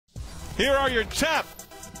Here are your top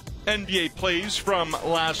NBA plays from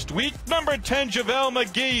last week. Number 10, JaVale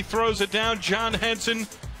McGee throws it down. John Henson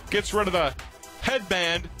gets rid of the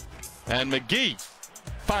headband, and McGee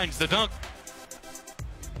finds the dunk.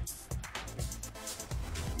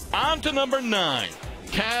 On to number 9,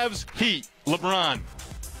 Cavs Heat, LeBron.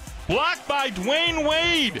 Blocked by Dwayne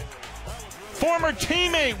Wade. Former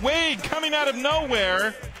teammate Wade coming out of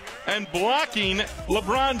nowhere and blocking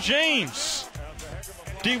LeBron James.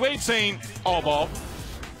 D. Wade saying, all ball.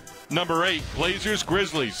 Number 8, Blazers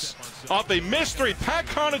Grizzlies. Off a mystery, Pat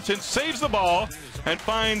Connaughton saves the ball and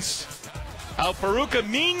finds Al-Farouq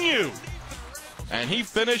Aminu. And he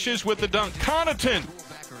finishes with the dunk. Connaughton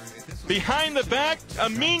behind the back,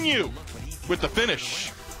 Aminu with the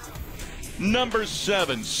finish. Number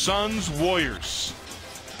 7, Suns Warriors.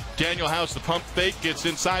 Daniel House, the pump fake, gets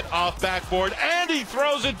inside off backboard, and he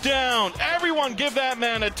throws it down. Everyone give that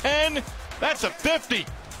man a 10. That's a 50.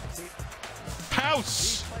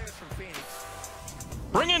 House.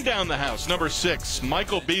 Bringing down the house. Number 6,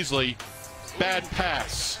 Michael Beasley. Bad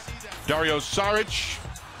pass. Dario Saric.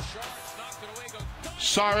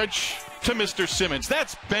 Saric to Mr. Simmons.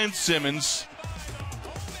 That's Ben Simmons.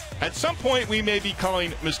 At some point, we may be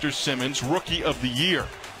calling Mr. Simmons Rookie of the Year.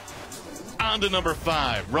 On to number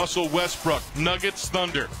 5, Russell Westbrook, Nuggets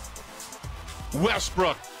Thunder.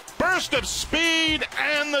 Westbrook, burst of speed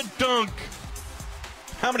and the dunk.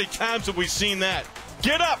 How many times have we seen that?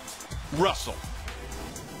 Get up, Russell.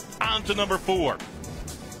 On to number 4,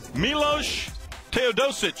 Milos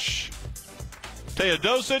Teodosic.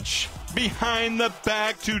 Teodosic behind the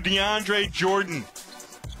back to DeAndre Jordan.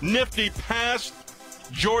 Nifty pass,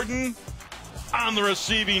 Jordan on the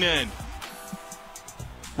receiving end.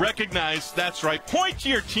 Recognize, that's right. Point to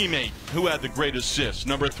your teammate who had the great assist.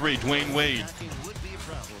 Number 3, Dwayne Wade.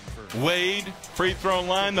 Wade, free throw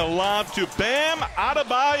line, the lob to Bam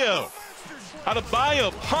Adebayo.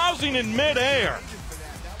 Adebayo pausing in midair.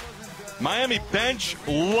 Miami bench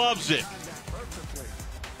loves it.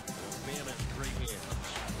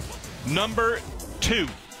 Number 2,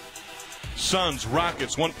 Suns,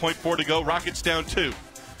 Rockets, 1.4 to go. Rockets down 2.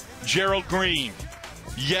 Gerald Green.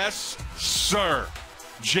 Yes, sir.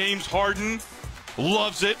 James Harden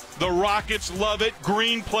loves it. The Rockets love it.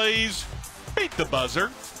 Green plays. Beat the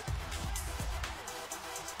buzzer.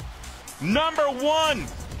 Number 1.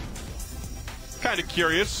 Kind of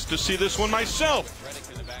curious to see this one myself.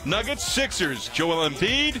 Nuggets, Sixers. Joel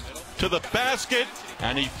Embiid to the basket,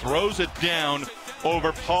 and he throws it down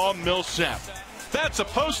over Paul Millsap. That's a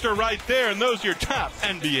poster right there, and those are your top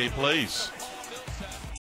NBA plays.